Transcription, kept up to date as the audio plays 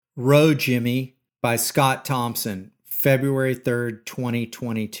Row Jimmy by Scott Thompson, February 3rd,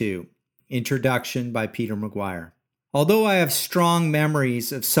 2022. Introduction by Peter McGuire. Although I have strong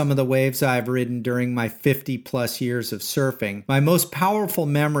memories of some of the waves I have ridden during my 50-plus years of surfing, my most powerful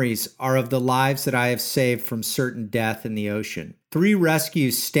memories are of the lives that I have saved from certain death in the ocean. 3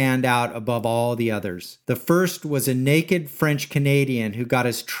 rescues stand out above all the others. The first was a naked French-Canadian who got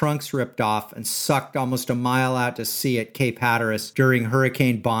his trunks ripped off and sucked almost a mile out to sea at Cape Hatteras during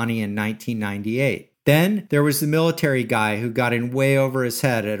Hurricane Bonnie in 1998. Then there was the military guy who got in way over his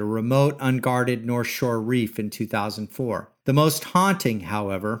head at a remote, unguarded North Shore reef in 2004. The most haunting,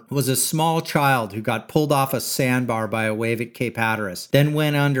 however, was a small child who got pulled off a sandbar by a wave at Cape Hatteras, then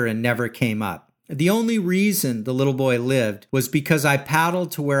went under and never came up. The only reason the little boy lived was because I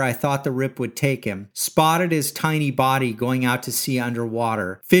paddled to where I thought the rip would take him, spotted his tiny body going out to sea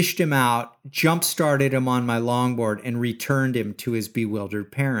underwater, fished him out, jump-started him on my longboard, and returned him to his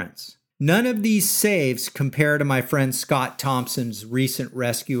bewildered parents. None of these saves compare to my friend Scott Thompson's recent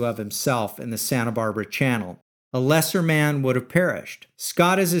rescue of himself in the Santa Barbara Channel. A lesser man would have perished.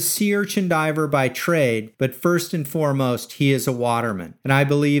 Scott is a sea urchin diver by trade, but first and foremost, he is a waterman, and I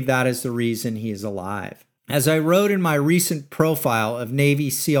believe that is the reason he is alive. As I wrote in my recent profile of Navy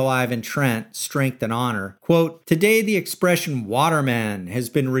SEAL Ivan Trent, Strength and Honor, quote, "Today the expression waterman has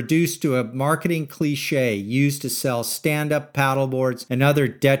been reduced to a marketing cliche used to sell stand-up paddleboards and other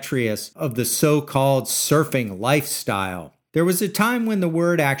detritus of the so-called surfing lifestyle." There was a time when the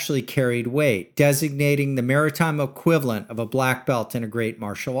word actually carried weight, designating the maritime equivalent of a black belt in a great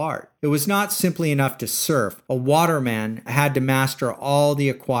martial art. It was not simply enough to surf. A waterman had to master all the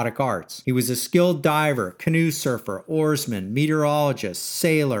aquatic arts. He was a skilled diver, canoe surfer, oarsman, meteorologist,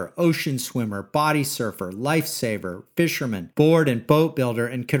 sailor, ocean swimmer, body surfer, lifesaver, fisherman, board and boat builder,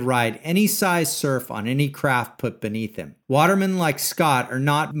 and could ride any size surf on any craft put beneath him. Watermen like Scott are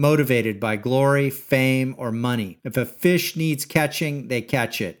not motivated by glory, fame, or money. If a fish needs catching, they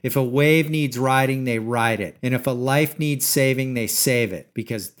catch it. If a wave needs riding, they ride it. And if a life needs saving, they save it,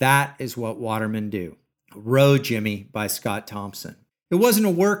 because that is what watermen do. Row Jimmy by Scott Thompson. It wasn't a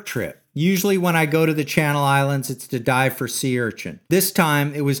work trip. Usually when I go to the Channel Islands, it's to dive for sea urchin. This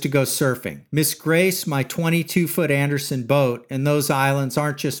time, it was to go surfing. Miss Grace, my 22-foot Anderson boat, and those islands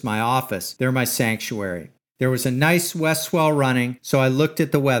aren't just my office, they're my sanctuary. There was a nice west swell running, so I looked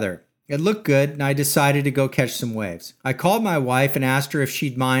at the weather. It looked good, and I decided to go catch some waves. I called my wife and asked her if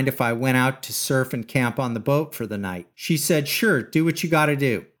she'd mind if I went out to surf and camp on the boat for the night. She said, "Sure, do what you gotta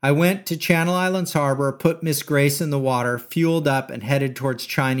do." I went to Channel Islands Harbor, put Miss Grace in the water, fueled up, and headed towards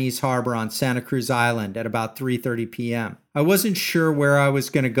Chinese Harbor on Santa Cruz Island at about 3:30 p.m. I wasn't sure where I was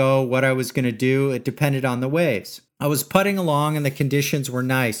going to go, what I was going to do. It depended on the waves. I was putting along and the conditions were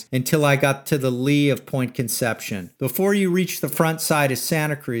nice until I got to the lee of Point Conception. Before you reach the front side of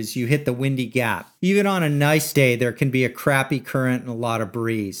Santa Cruz, you hit the Windy Gap. Even on a nice day, there can be a crappy current and a lot of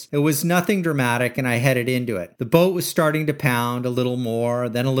breeze. It was nothing dramatic, and I headed into it. The boat was starting to pound, a little more,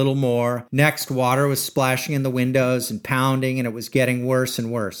 then a little more. Next, water was splashing in the windows and pounding, and it was getting worse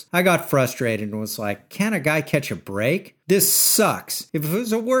and worse. I got frustrated and was like, "Can't a guy catch a break? This sucks." If it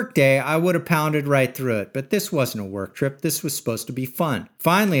was a work day, I would have pounded right through it, but this wasn't a work trip. This was supposed to be fun.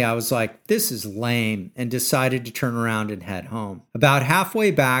 Finally, I was like, this is lame, and decided to turn around and head home. About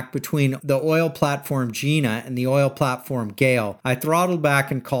halfway back between the oil platform Gina and the oil platform Gale, I throttled back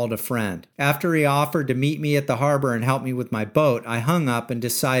and called a friend. After he offered to meet me at the harbor and help me with my boat, I hung up and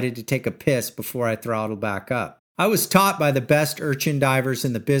decided to take a piss before I throttled back up. I was taught by the best urchin divers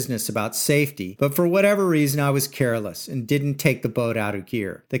in the business about safety, but for whatever reason I was careless and didn't take the boat out of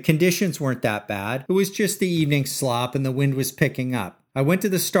gear. The conditions weren't that bad. It was just the evening slop and the wind was picking up. I went to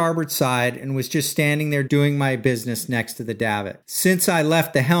the starboard side and was just standing there doing my business next to the davit. Since I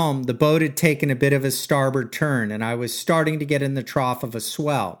left the helm, the boat had taken a bit of a starboard turn and I was starting to get in the trough of a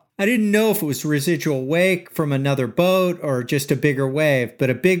swell. I didn't know if it was residual wake from another boat or just a bigger wave, but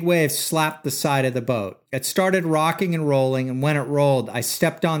a big wave slapped the side of the boat. It started rocking and rolling, and when it rolled, I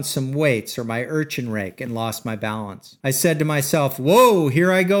stepped on some weights or my urchin rake and lost my balance. I said to myself, "Whoa,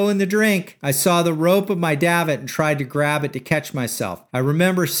 here I go in the drink." I saw the rope of my davit and tried to grab it to catch myself. I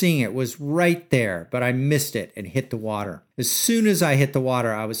remember seeing it was right there, but I missed it and hit the water. As soon as I hit the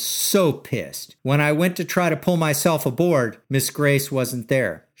water, I was so pissed. When I went to try to pull myself aboard, Miss Grace wasn't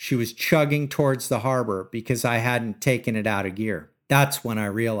there. She was chugging towards the harbor because I hadn't taken it out of gear. That's when I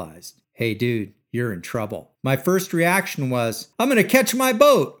realized, hey dude, you're in trouble. My first reaction was, I'm going to catch my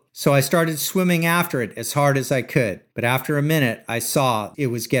boat. So I started swimming after it as hard as I could. But after a minute, I saw it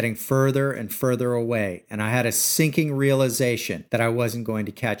was getting further and further away, and I had a sinking realization that I wasn't going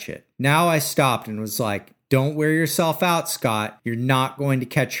to catch it. Now I stopped and was like, Don't wear yourself out, Scott. You're not going to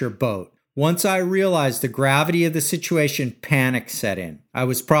catch your boat. Once I realized the gravity of the situation, panic set in. I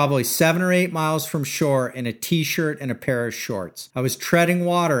was probably 7 or 8 miles from shore in a t-shirt and a pair of shorts. I was treading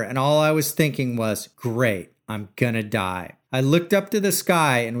water and all I was thinking was, great, I'm gonna die. I looked up to the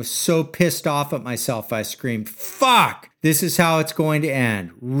sky and was so pissed off at myself I screamed, fuck! This is how it's going to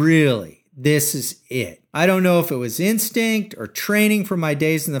end. Really, this is it. I don't know if it was instinct or training from my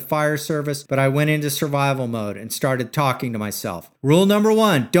days in the fire service, but I went into survival mode and started talking to myself. Rule number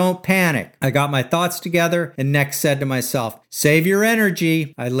 1, don't panic. I got my thoughts together and next said to myself, save your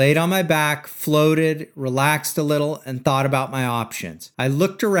energy. I laid on my back, floated, relaxed a little, and thought about my options. I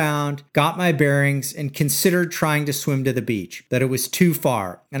looked around, got my bearings, and considered trying to swim to the beach, that it was too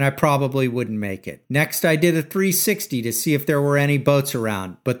far, and I probably wouldn't make it. Next, I did a 360 to see if there were any boats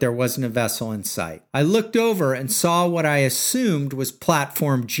around, but there wasn't a vessel in sight. I looked over and saw what I assumed was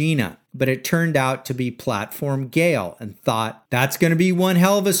Platform Gina, but it turned out to be Platform Gale, and thought, that's going to be one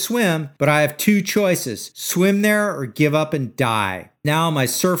hell of a swim, but I have 2 choices, swim there or give up and die. Now my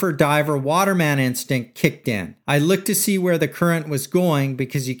surfer, diver, waterman instinct kicked in. I looked to see where the current was going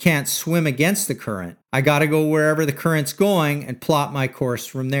because you can't swim against the current. I got to go wherever the current's going and plot my course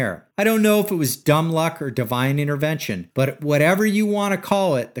from there. I don't know if it was dumb luck or divine intervention, but whatever you want to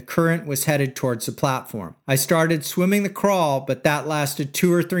call it, the current was headed towards the platform. I started swimming the crawl, but that lasted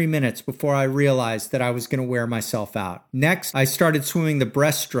 2 or 3 minutes before I realized that I was going to wear myself out. Next, I started swimming the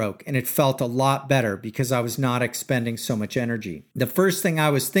breaststroke, and it felt a lot better because I was not expending so much energy. The first thing I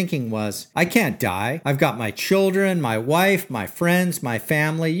was thinking was, I can't die. I've got my children, my wife, my friends, my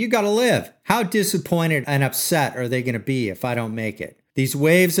family. You got to live. How disappointed and upset are they going to be if I don't make it? These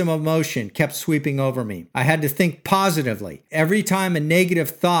waves of emotion kept sweeping over me. I had to think positively. Every time a negative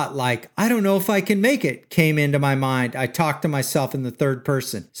thought like, I don't know if I can make it, came into my mind, I talked to myself in the third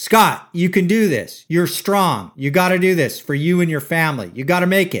person. Scott, you can do this. You're strong. You got to do this for you and your family. You got to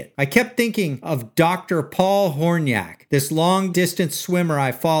make it. I kept thinking of Dr. Paul Hornyak, this long-distance swimmer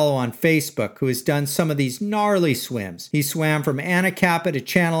I follow on Facebook who has done some of these gnarly swims. He swam from Anacapa to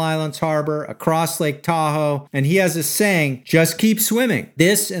Channel Islands Harbor, across Lake Tahoe, and he has a saying, just keep swimming.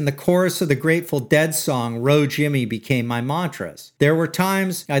 This and the chorus of the Grateful Dead song, Row Jimmy, became my mantras. There were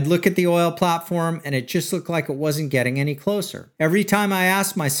times I'd look at the oil platform and it just looked like it wasn't getting any closer. Every time I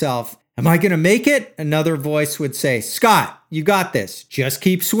asked myself, am I going to make it? Another voice would say, Scott, you got this. Just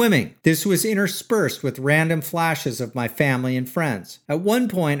keep swimming. This was interspersed with random flashes of my family and friends. At one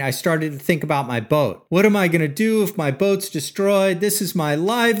point, I started to think about my boat. What am I going to do if my boat's destroyed? This is my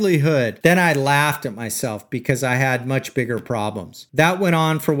livelihood. Then I laughed at myself because I had much bigger problems. That went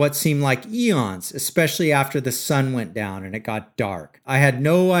on for what seemed like eons, especially after the sun went down and it got dark. I had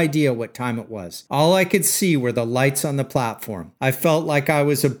no idea what time it was. All I could see were the lights on the platform. I felt like I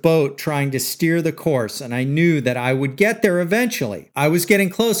was a boat trying to steer the course, and I knew that I would get there eventually. I was getting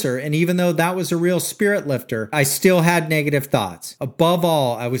closer, and even though that was a real spirit lifter, I still had negative thoughts. Above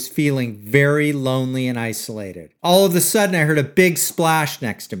all, I was feeling very lonely and isolated. All of a sudden, I heard a big splash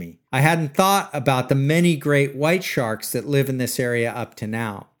next to me. I hadn't thought about the many great white sharks that live in this area up to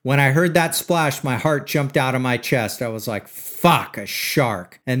now. When I heard that splash, my heart jumped out of my chest. I was like, fuck, a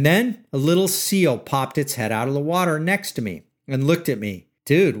shark. And then a little seal popped its head out of the water next to me and looked at me.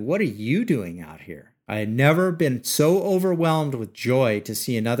 Dude, what are you doing out here? I had never been so overwhelmed with joy to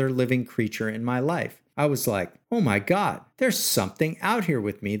see another living creature in my life. I was like, oh my God, there's something out here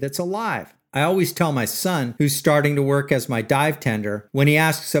with me that's alive. I always tell my son, who's starting to work as my dive tender, when he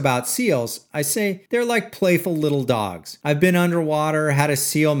asks about seals, I say they're like playful little dogs. I've been underwater, had a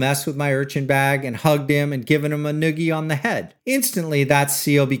seal mess with my urchin bag, and hugged him and given him a noogie on the head. Instantly, that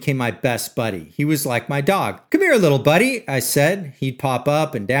seal became my best buddy. He was like my dog. Come here, little buddy, I said. He'd pop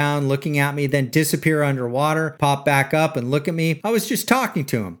up and down, looking at me, then disappear underwater, pop back up and look at me. I was just talking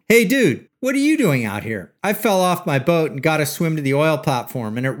to him. Hey, dude. What are you doing out here? I fell off my boat and got to swim to the oil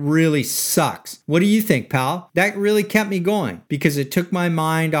platform, and it really sucks. What do you think, pal? That really kept me going because it took my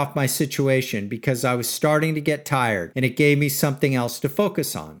mind off my situation because I was starting to get tired, and it gave me something else to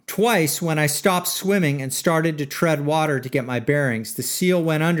focus on. Twice, when I stopped swimming and started to tread water to get my bearings, the seal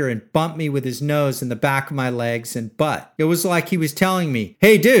went under and bumped me with his nose in the back of my legs and butt. It was like he was telling me,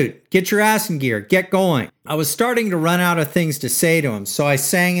 hey, dude, get your ass in gear, get going. I was starting to run out of things to say to him, so I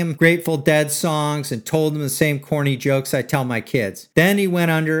sang him Grateful Dead songs and told him the same corny jokes I tell my kids. Then he went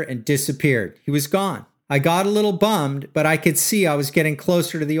under and disappeared. He was gone. I got a little bummed, but I could see I was getting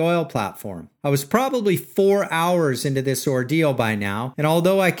closer to the oil platform. I was probably 4 hours into this ordeal by now, and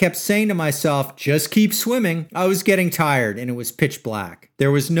although I kept saying to myself, just keep swimming, I was getting tired and it was pitch black.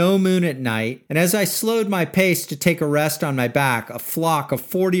 There was no moon at night, and as I slowed my pace to take a rest on my back, a flock of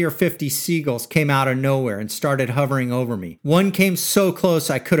 40 or 50 seagulls came out of nowhere and started hovering over me. One came so close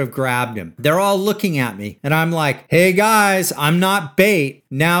I could have grabbed him. They're all looking at me, and I'm like, hey guys, I'm not bait.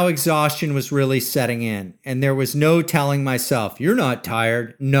 Now exhaustion was really setting in, and there was no telling myself, you're not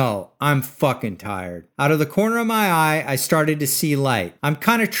tired. No, I'm fucking tired. Out of the corner of my eye, I started to see light. I'm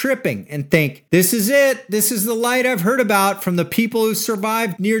kind of tripping and think, this is it. This is the light I've heard about from the people who survived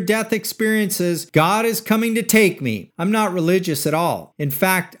near-death experiences. God is coming to take me. I'm not religious at all. In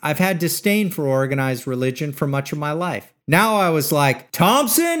fact, I've had disdain for organized religion for much of my life. Now I was like,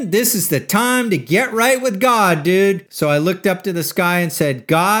 Thompson, this is the time to get right with God, dude. So I looked up to the sky and said,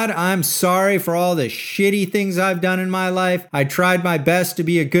 God, I'm sorry for all the shitty things I've done in my life. I tried my best to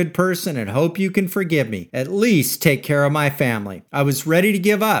be a good person and hope you can forgive me. At least take care of my family. I was ready to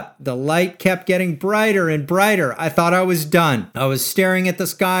give up. The light kept getting brighter and brighter. I thought I was done. I was staring at the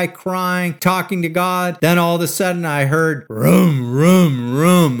sky, crying, talking to God. Then all of a sudden I heard vroom, vroom,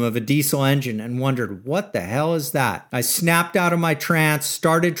 vroom of a diesel engine and wondered, what the hell is that? I snapped out of my trance,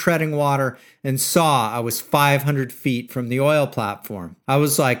 started treading water, and saw I was 500 feet from the oil platform. I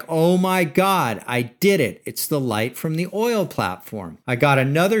was like, oh my God, I did it. It's the light from the oil platform. I got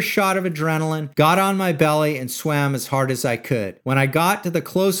another shot of adrenaline, got on my belly, and swam as hard as I could. When I got to the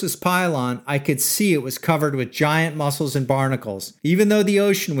closest pylon, I could see it was covered with giant mussels and barnacles. Even though the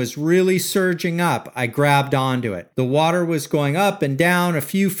ocean was really surging up, I grabbed onto it. The water was going up and down a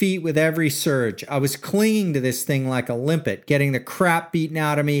few feet with every surge. I was clinging to this thing like a limpet, getting the crap beaten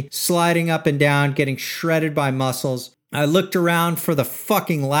out of me, sliding up and down, getting shredded by mussels. I looked around for the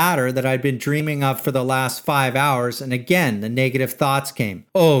fucking ladder that I'd been dreaming of for the last 5 hours, and again, the negative thoughts came.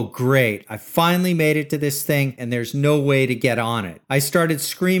 Oh, great. I finally made it to this thing, and there's no way to get on it. I started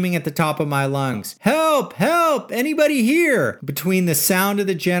screaming at the top of my lungs, help, help, anybody here? Between the sound of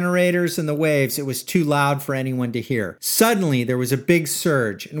the generators and the waves, it was too loud for anyone to hear. Suddenly, there was a big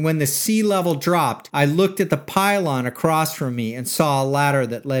surge, and when the sea level dropped, I looked at the pylon across from me and saw a ladder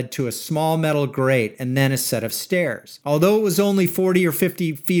that led to a small metal grate and then a set of stairs. Although it was only 40 or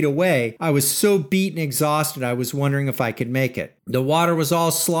 50 feet away, I was so beat and exhausted I was wondering if I could make it. The water was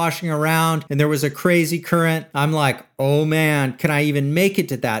all sloshing around and there was a crazy current. I'm like, oh man, can I even make it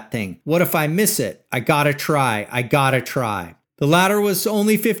to that thing? What if I miss it? I gotta try. The ladder was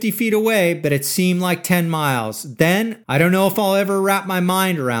only 50 feet away, but it seemed like 10 miles. Then, I don't know if I'll ever wrap my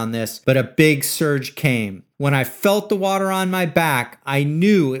mind around this, but a big surge came. When I felt the water on my back, I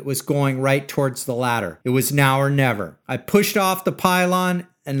knew it was going right towards the ladder. It was now or never. I pushed off the pylon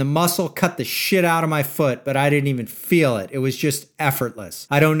and the mussel cut the shit out of my foot, but I didn't even feel it. It was just effortless.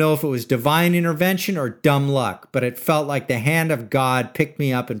 I don't know if it was divine intervention or dumb luck, but it felt like the hand of God picked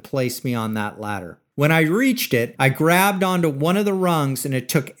me up and placed me on that ladder. When I reached it, I grabbed onto one of the rungs and it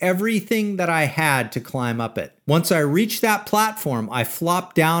took everything that I had to climb up it. Once I reached that platform, I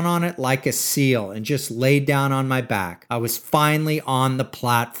flopped down on it like a seal and just laid down on my back. I was finally on the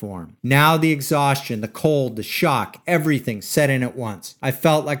platform. Now the exhaustion, the cold, the shock, everything set in at once. I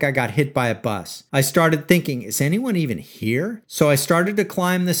felt like I got hit by a bus. I started thinking, is anyone even here? So I started to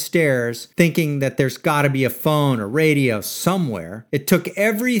climb the stairs, thinking that there's got to be a phone or radio somewhere. It took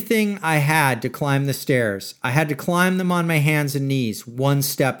everything I had to climb the stairs. I had to climb them on my hands and knees, one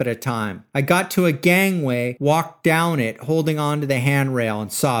step at a time. I got to a gangway, walked down it, holding on to the handrail,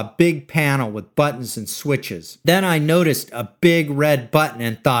 and saw a big panel with buttons and switches. Then I noticed a big red button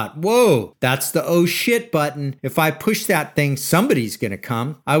and thought, whoa, that's the oh shit button. If I push that thing, somebody's gonna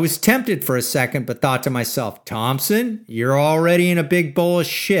come. I was tempted for a second, but thought to myself, Thompson, you're already in a big bowl of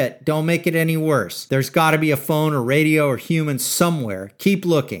shit. Don't make it any worse. There's gotta be a phone or radio or human somewhere. Keep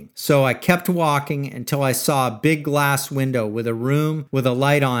looking. So I kept walking until I saw a big glass window with a room with a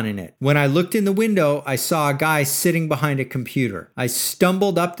light on in it. When I looked in the window, I saw a guy sitting behind a computer. I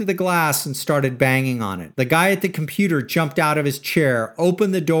stumbled up to the glass and started banging on it. The guy at the computer jumped out of his chair,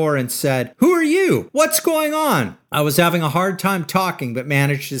 opened the door, and said, "Who are you? What's going on?" I was having a hard time talking, but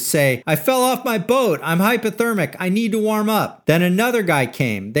managed to say, "I fell off my boat. I'm hypothermic. I need to warm up." Then another guy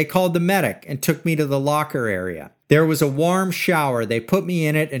came. They called the medic and took me to the locker area. There was a warm shower. They put me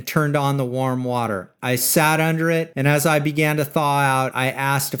in it and turned on the warm water. I sat under it, and as I began to thaw out, I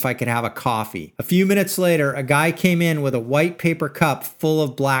asked if I could have a coffee. A few minutes later, a guy came in with a white paper cup full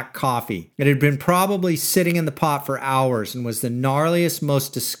of black coffee. It had been probably sitting in the pot for hours and was the gnarliest,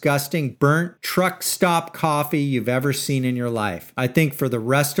 most disgusting, burnt truck stop coffee you've ever seen in your life. I think for the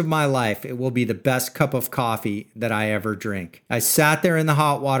rest of my life, it will be the best cup of coffee that I ever drink. I sat there in the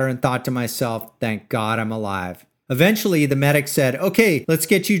hot water and thought to myself, thank God I'm alive. Eventually, the medic said, okay, let's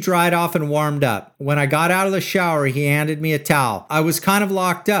get you dried off and warmed up. When I got out of the shower, he handed me a towel. I was kind of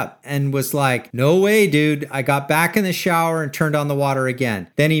locked up and was like, no way, dude. I got back in the shower and turned on the water again.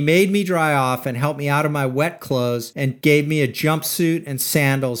 Then he made me dry off and helped me out of my wet clothes and gave me a jumpsuit and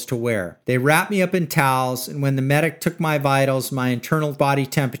sandals to wear. They wrapped me up in towels, and when the medic took my vitals, my internal body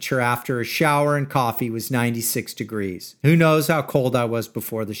temperature after a shower and coffee was 96 degrees. Who knows how cold I was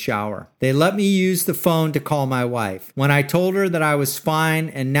before the shower. They let me use the phone to call my wife. When I told her that I was fine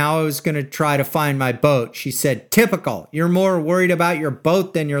and now I was going to try to find my boat, she said, typical, you're more worried about your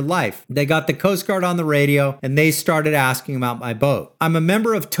boat than your life. They got the Coast Guard on the radio and they started asking about my boat. I'm a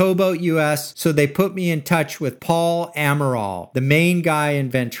member of Towboat US, so they put me in touch with Paul Amaral, the main guy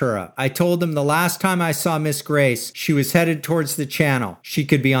in Ventura. I told him the last time I saw Miss Grace, she was headed towards the channel. She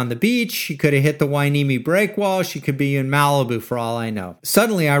could be on the beach, she could have hit the Wainimi breakwall, she could be in Malibu for all I know.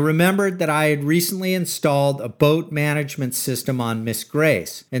 Suddenly I remembered that I had recently installed a boat management system on Miss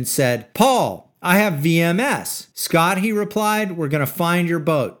Grace and said, Paul, I have VMS. Scott, he replied, we're going to find your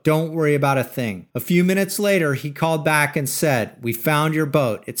boat. Don't worry about a thing. A few minutes later, he called back and said, we found your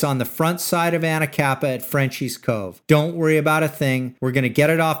boat. It's on the front side of Anacapa at Frenchie's Cove. Don't worry about a thing. We're going to get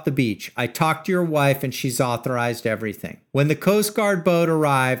it off the beach. I talked to your wife and she's authorized everything. When the Coast Guard boat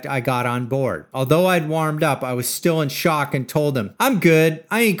arrived, I got on board. Although I'd warmed up, I was still in shock and told them, I'm good.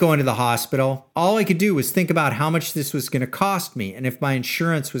 I ain't going to the hospital. All I could do was think about how much this was going to cost me and if my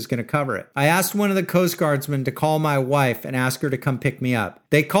insurance was going to cover it. I asked one of the Coast Guardsmen to call my wife and ask her to come pick me up.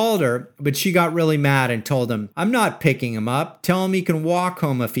 They called her, but she got really mad and told him, I'm not picking him up. Tell him he can walk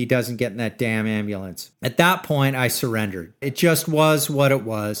home if he doesn't get in that damn ambulance. At that point, I surrendered. It just was what it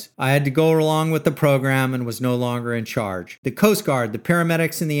was. I had to go along with the program and was no longer in charge. The Coast Guard, the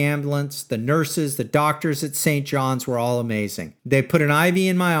paramedics in the ambulance, the nurses, the doctors at St. John's were all amazing. They put an IV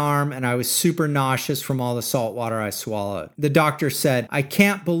in my arm and I was super nauseous from all the salt water I swallowed. The doctor said, I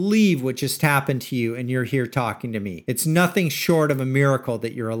can't believe what just happened to you and you're here talking to me. It's nothing short of a miracle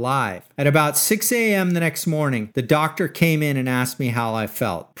that you're alive. At about 6 a.m. the next morning, the doctor came in and asked me how I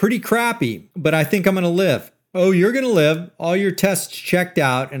felt. Pretty crappy, but I think I'm going to live. Oh, you're going to live. All your tests checked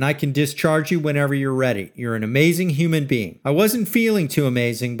out, and I can discharge you whenever you're ready. You're an amazing human being. I wasn't feeling too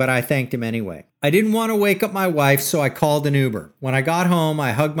amazing, but I thanked him anyway. I didn't want to wake up my wife, so I called an Uber. When I got home,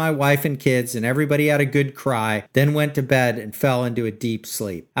 I hugged my wife and kids, and everybody had a good cry, then went to bed and fell into a deep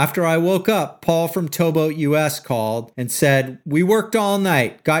sleep. After I woke up, Paul from Towboat US called and said, we worked all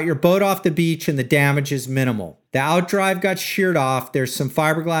night, got your boat off the beach, and the damage is minimal. The outdrive got sheared off, there's some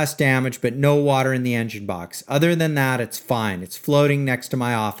fiberglass damage, but no water in the engine box. Other than that, it's fine. It's floating next to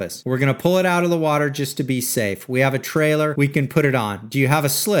my office. We're going to pull it out of the water just to be safe. We have a trailer, we can put it on. Do you have a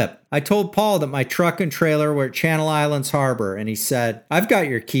slip? I told Paul that my truck and trailer were at Channel Islands Harbor, and he said, I've got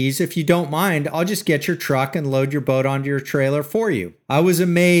your keys. If you don't mind, I'll just get your truck and load your boat onto your trailer for you. I was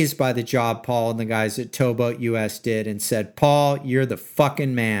amazed by the job Paul and the guys at Towboat US did and said, Paul, you're the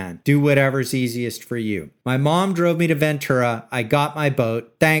fucking man. Do whatever's easiest for you. My mom drove me to Ventura. I got my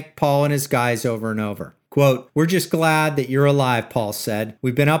boat, thanked Paul and his guys over and over. Quote, we're just glad that you're alive, Paul said.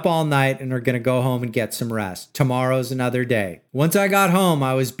 We've been up all night and are going to go home and get some rest. Tomorrow's another day. Once I got home,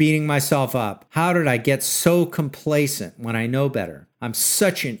 I was beating myself up. How did I get so complacent when I know better? I'm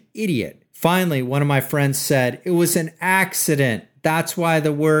such an idiot. Finally, one of my friends said, it was an accident. That's why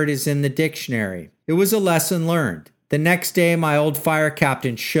the word is in the dictionary. It was a lesson learned. The next day, my old fire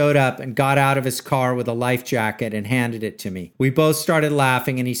captain showed up and got out of his car with a life jacket and handed it to me. We both started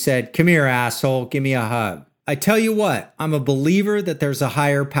laughing and he said, come here, asshole, give me a hug. I tell you what, I'm a believer that there's a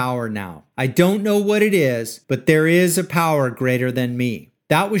higher power now. I don't know what it is, but there is a power greater than me.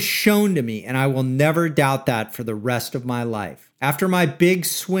 That was shown to me, and I will never doubt that for the rest of my life. After my big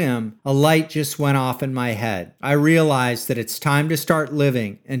swim, a light just went off in my head. I realized that it's time to start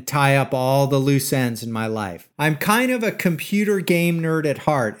living and tie up all the loose ends in my life. I'm kind of a computer game nerd at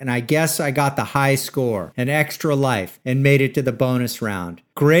heart, and I guess I got the high score, an extra life, and made it to the bonus round.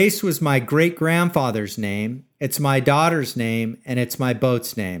 Grace was my great-grandfather's name. It's my daughter's name, and it's my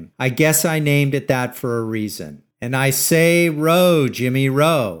boat's name. I guess I named it that for a reason. And I say, row, Jimmy,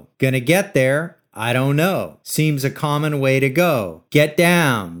 row. Gonna get there? I don't know. Seems a common way to go. Get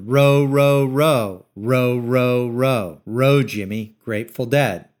down. Row, row, row. Row, row, row. Row, Jimmy. Grateful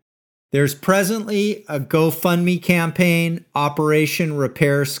Dead. There's presently a GoFundMe campaign, Operation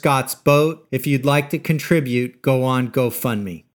Repair Scott's Boat. If you'd like to contribute, go on GoFundMe.